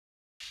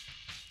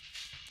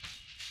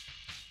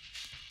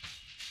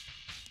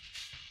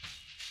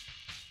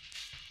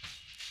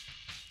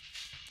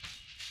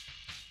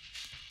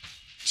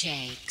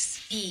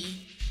Jakes.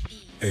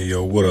 Hey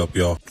yo, what up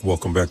y'all?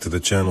 Welcome back to the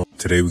channel.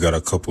 Today we got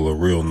a couple of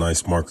real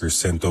nice markers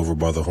sent over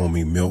by the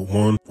homie Milt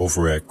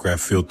over at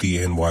GRAFFITHY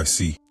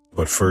NYC.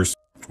 But first,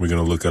 we're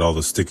gonna look at all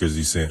the stickers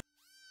he sent.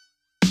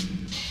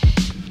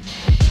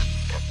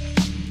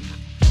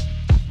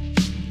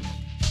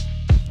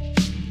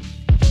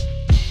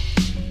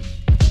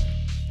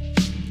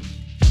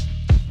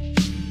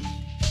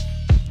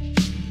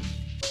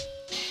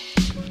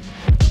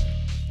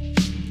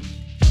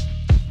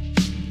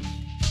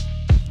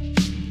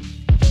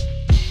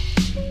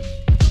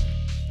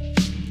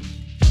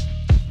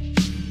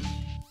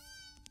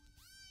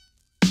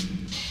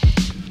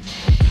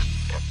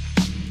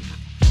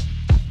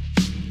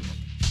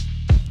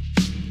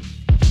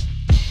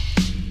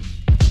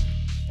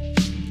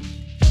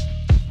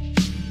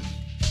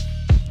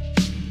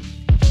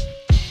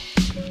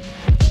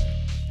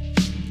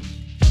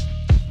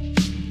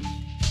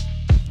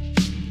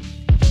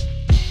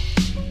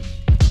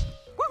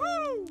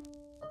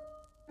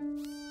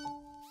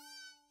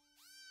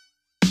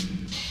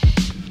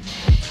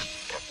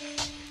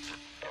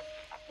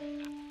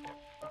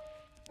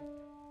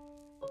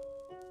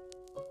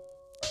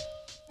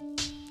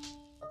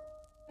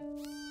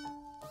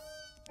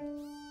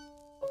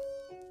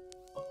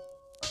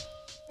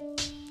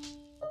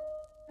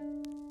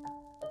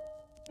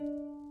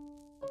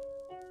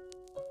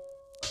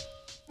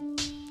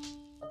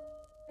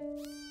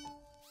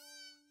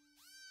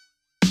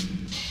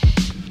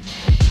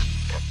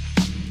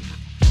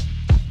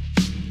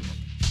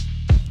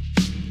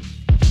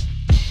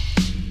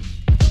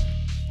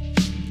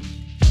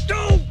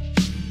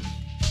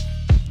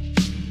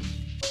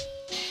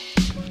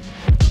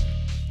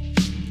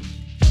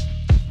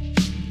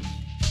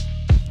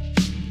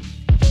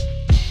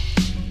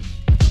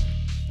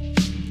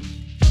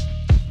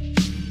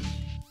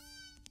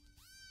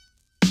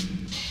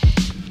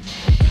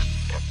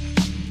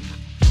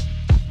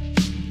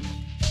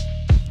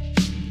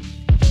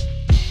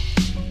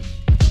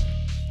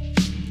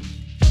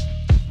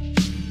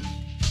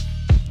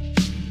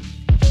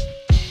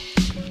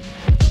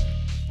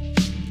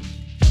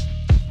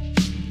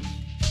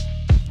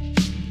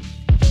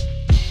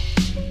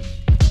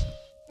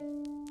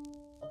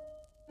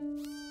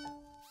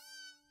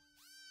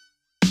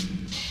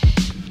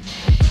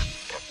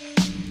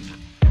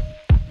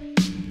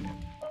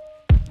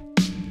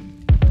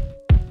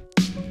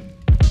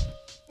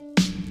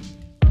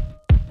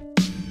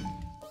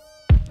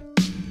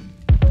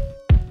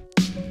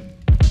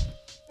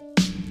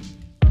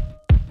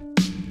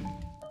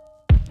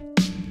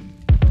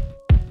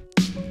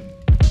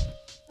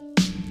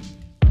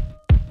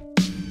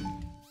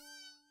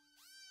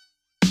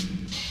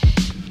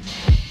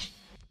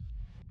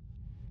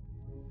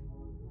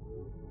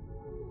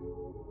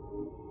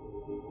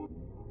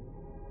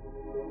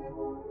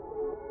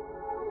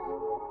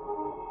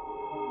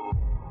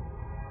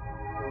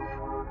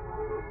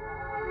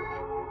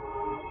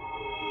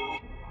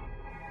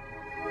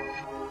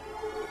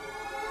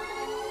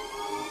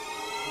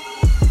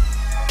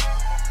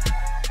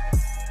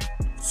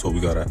 So we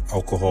got an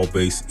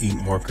alcohol-based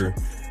ink marker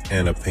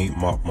and a paint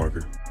mop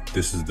marker.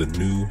 This is the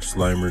new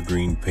Slimer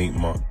Green paint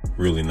mop.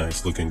 Really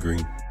nice looking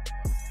green.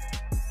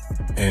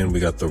 And we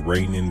got the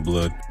Rain in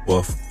Blood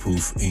Buff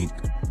Proof ink,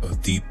 a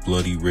deep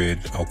bloody red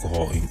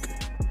alcohol ink.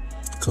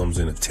 Comes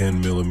in a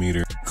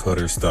 10mm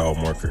cutter style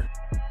marker.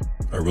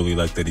 I really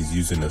like that he's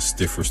using a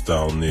stiffer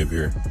style nib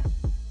here.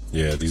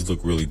 Yeah, these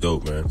look really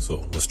dope, man.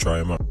 So let's try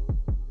them out.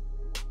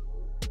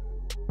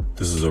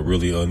 This is a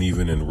really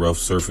uneven and rough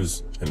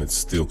surface, and it's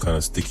still kind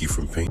of sticky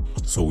from paint,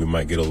 so we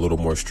might get a little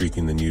more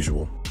streaking than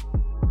usual.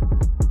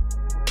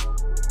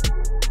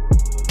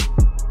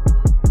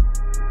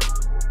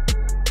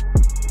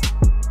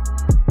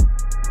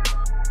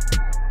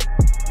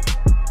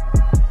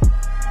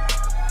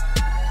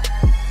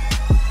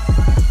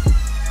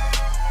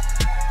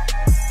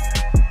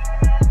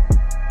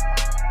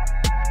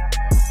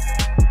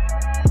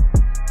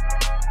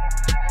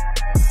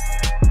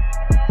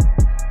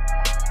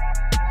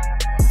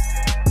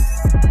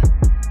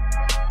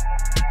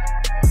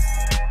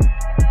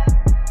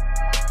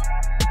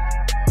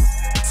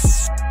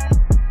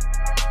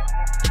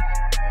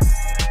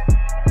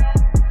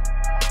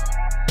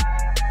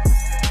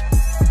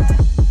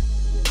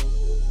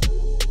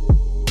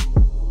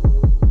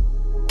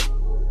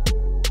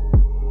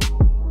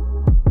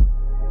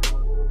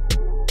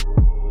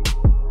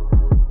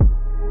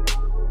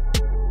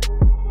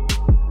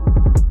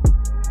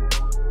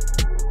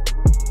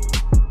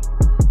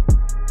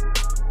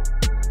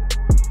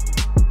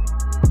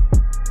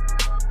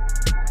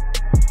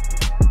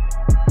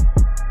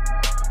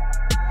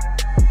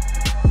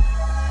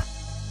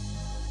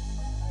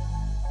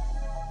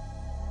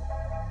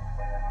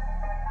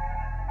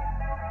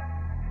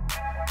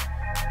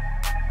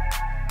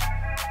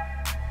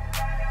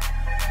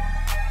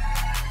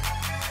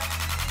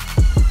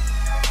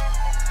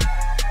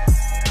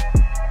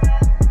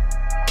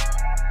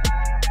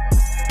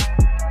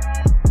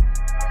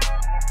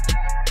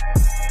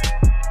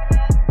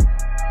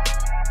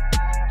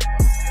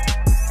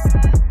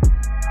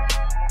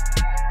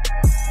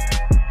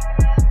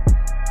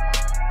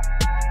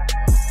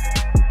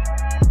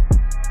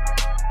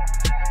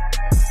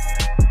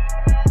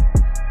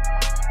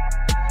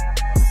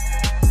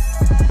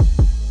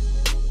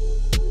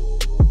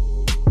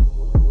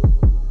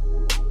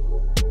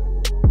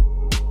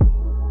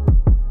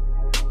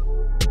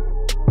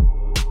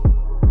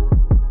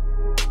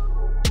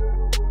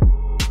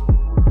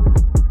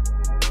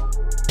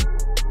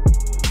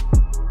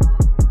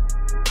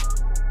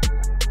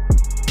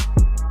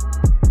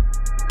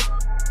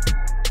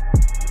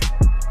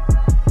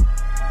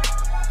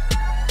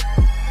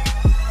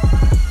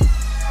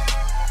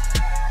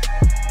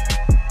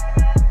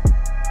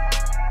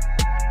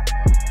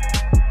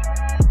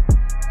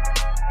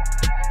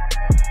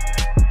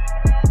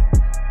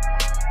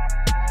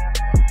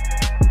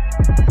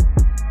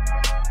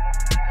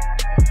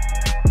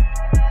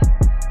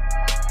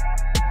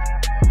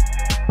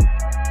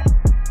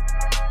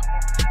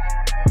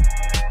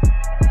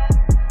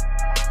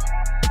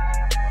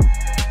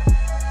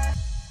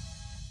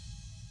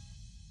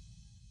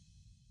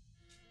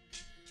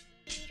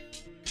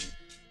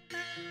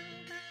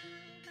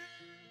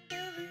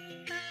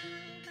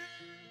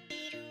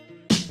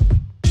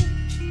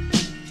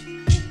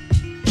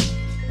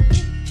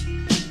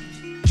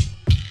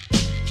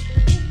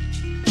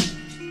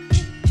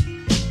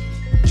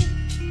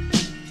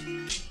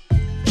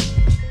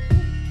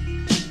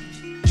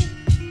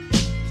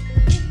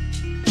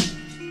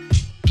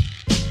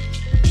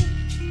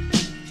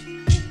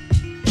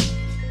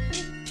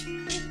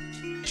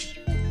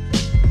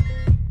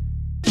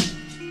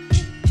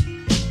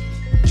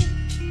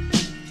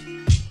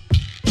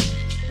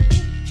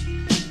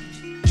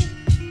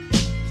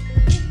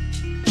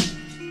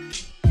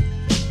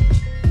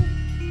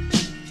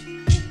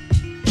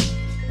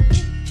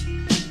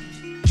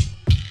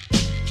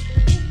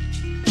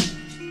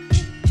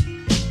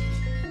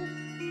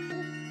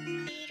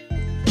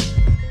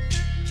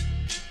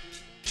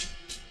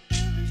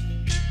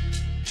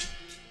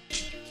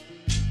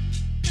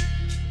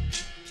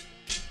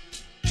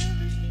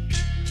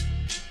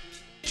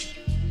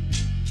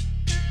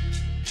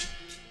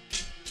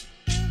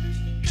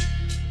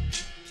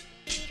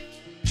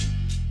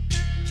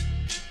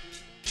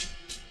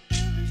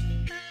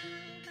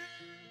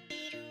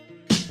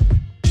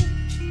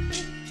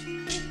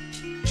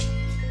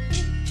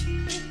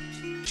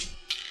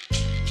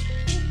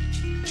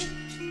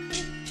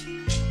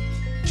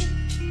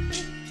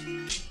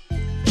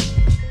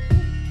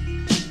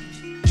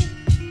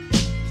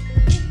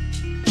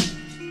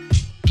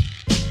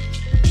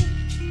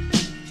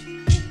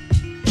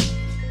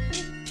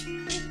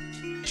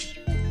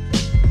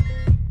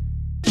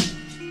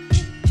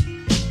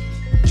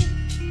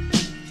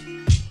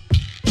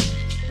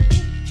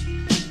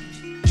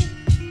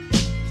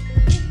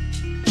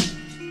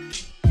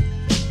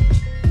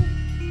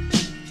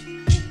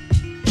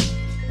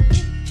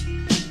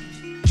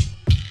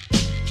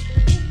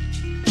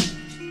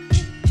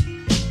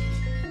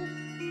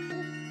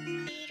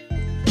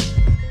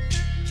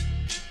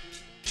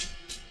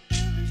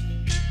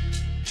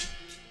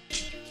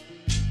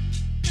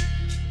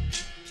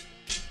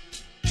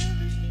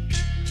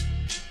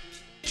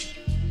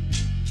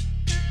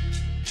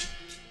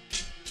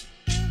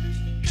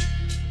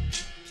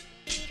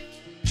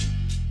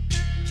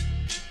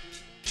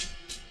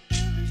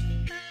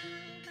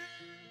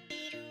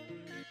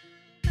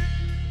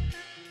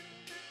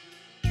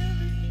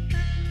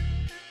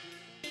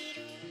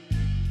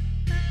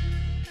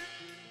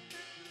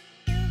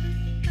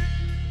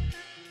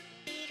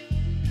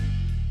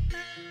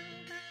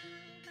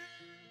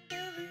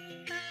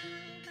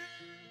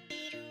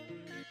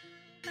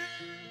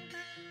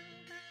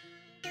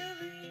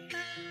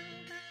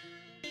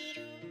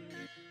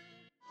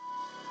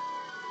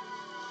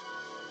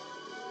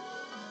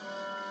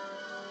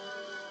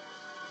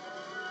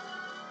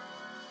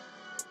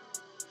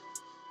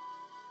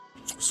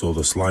 So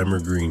the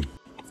Slimer Green.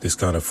 This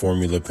kind of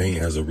formula paint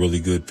has a really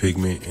good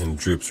pigment and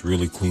drips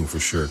really clean for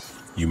sure.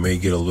 You may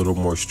get a little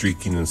more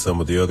streaking than some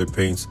of the other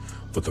paints,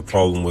 but the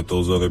problem with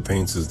those other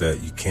paints is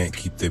that you can't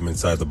keep them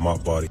inside the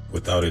mop body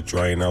without it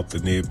drying out the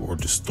nib or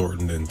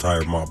distorting the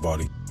entire mop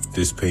body.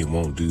 This paint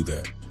won't do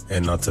that.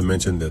 And not to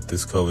mention that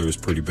this color is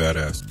pretty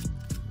badass.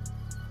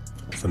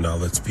 So now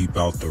let's peep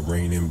out the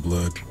Rain in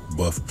Blood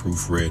Buff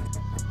Proof Red.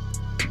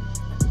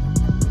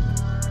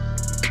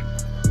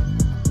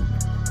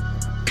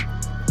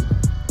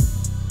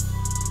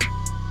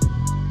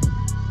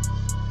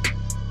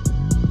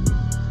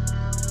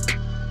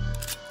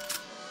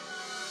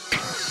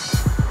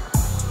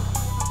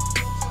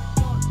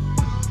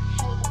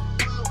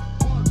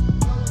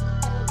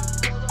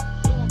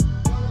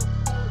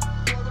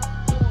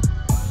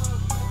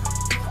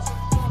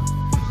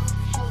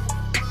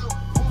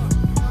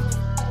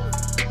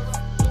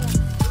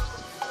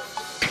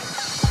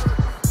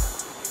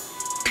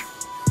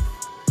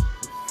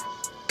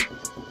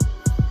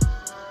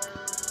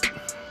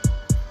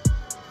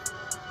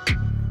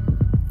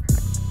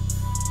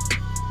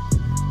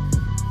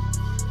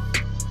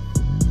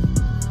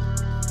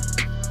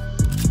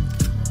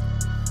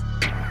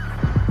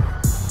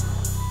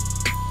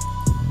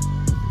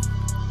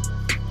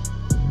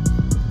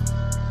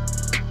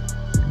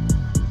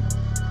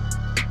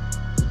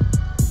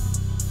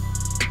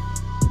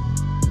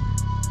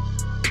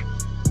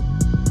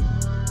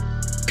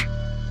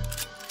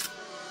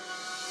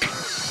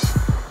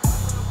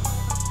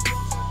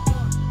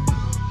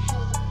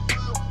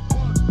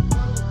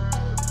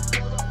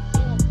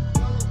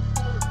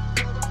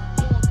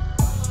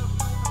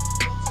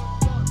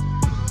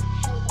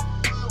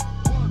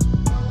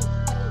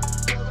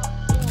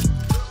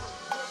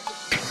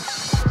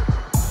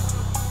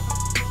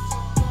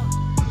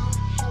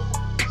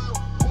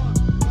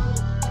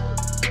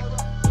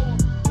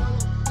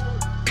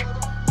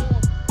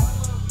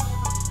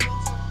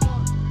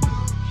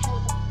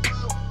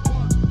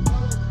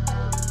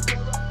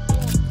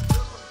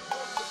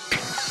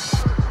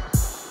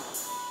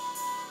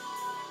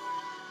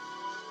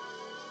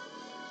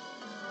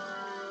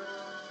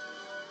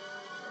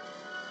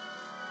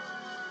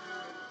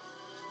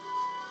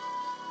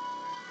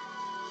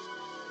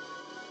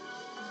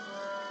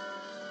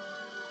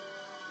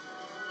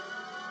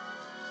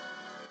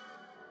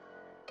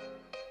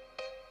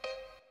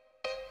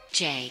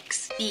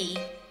 Jakes. B.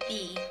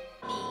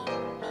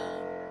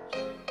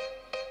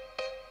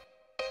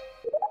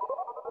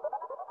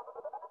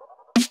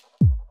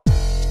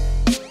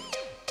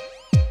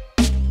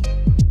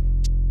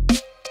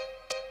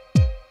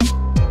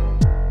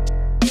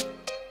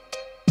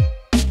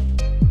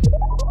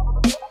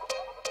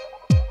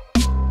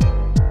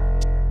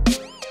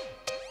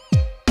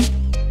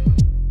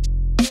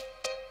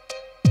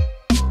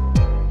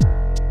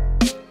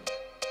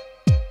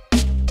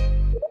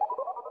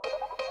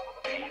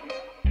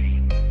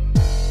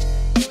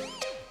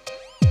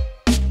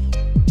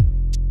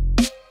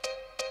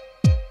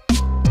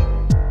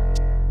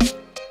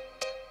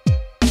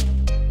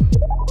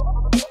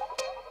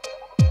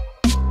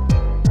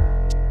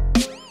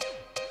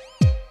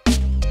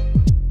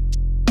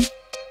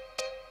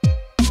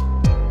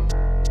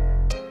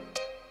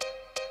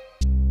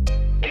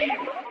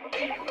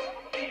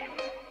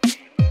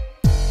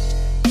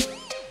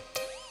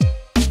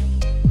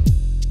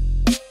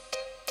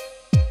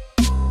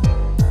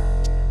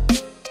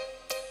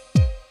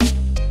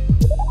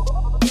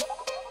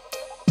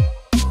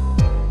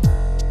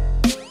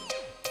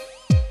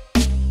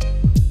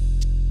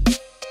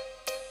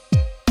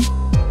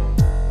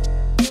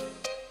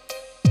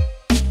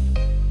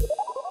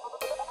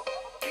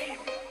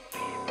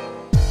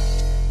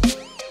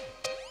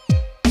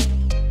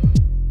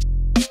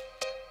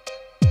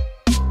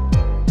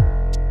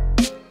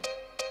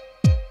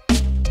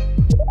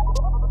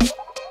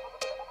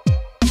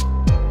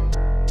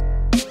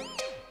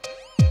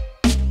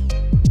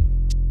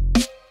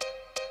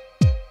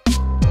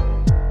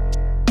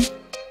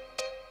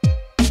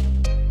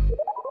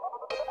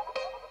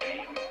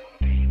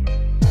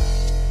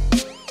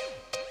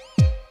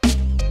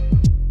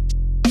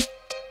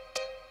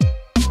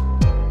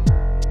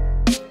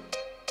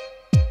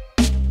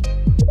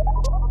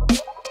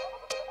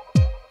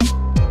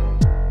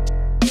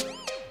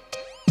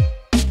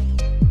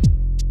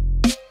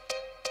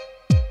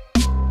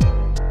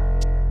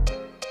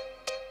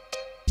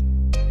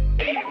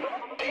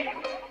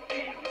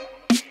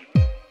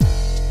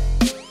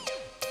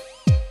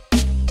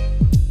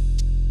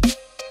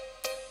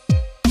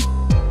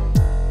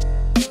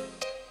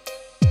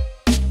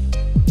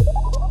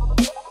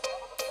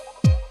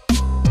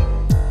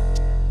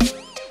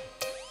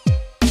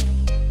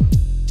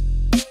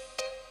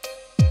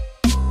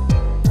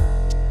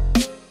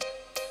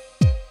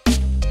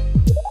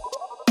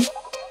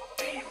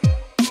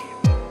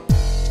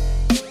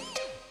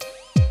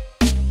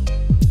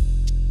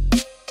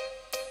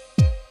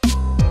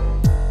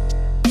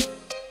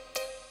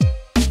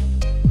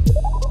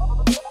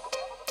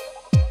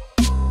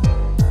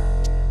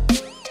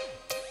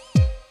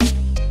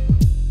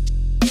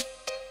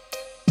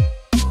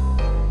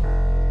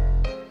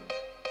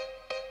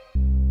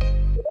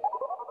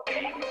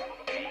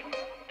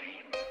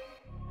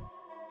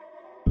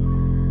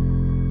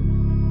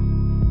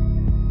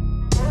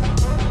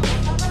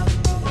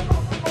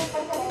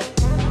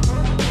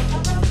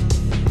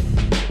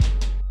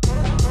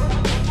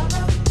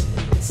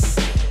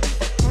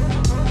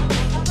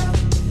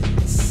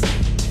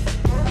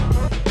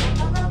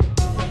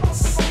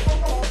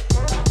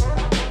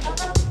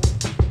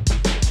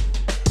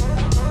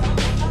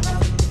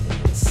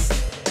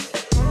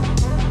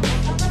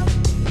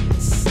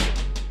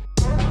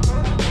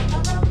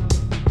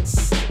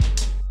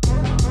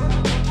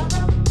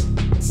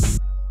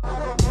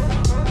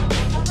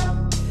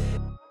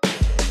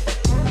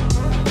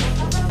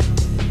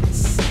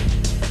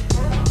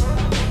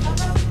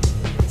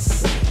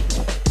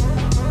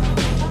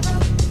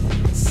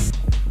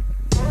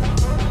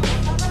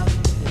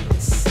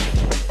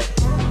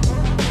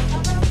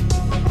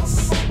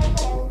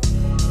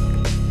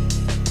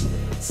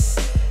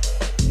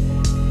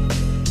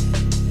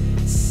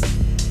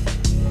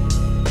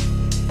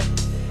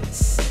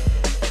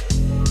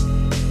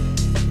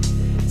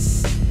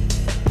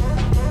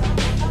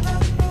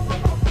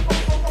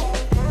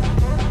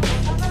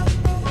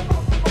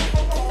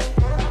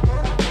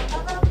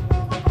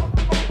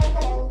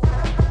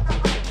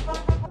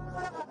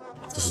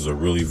 is a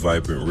really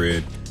vibrant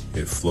red.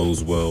 It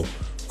flows well,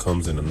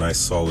 comes in a nice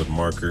solid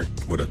marker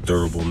with a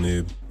durable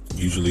nib.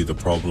 Usually the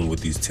problem with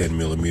these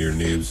 10mm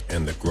nibs,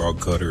 and the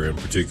grog cutter in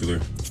particular,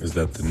 is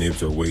that the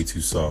nibs are way too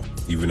soft.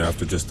 Even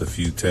after just a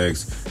few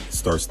tags, it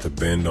starts to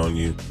bend on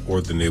you, or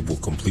the nib will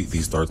completely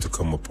start to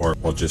come apart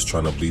while just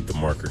trying to bleed the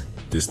marker.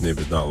 This nib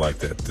is not like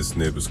that. This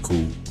nib is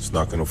cool. It's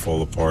not gonna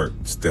fall apart.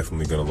 It's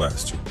definitely gonna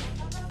last you.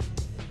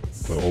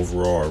 But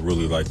overall, I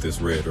really like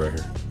this red right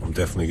here. I'm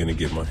definitely gonna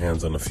get my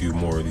hands on a few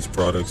more of these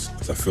products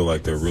because I feel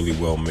like they're really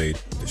well made.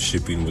 The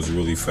shipping was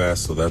really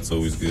fast, so that's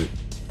always good.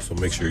 So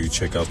make sure you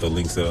check out the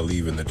links that I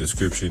leave in the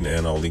description,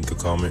 and I'll link a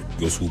comment.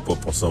 Go swoop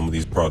up on some of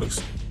these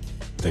products.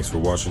 Thanks for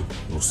watching,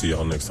 and we'll see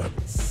y'all next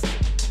time.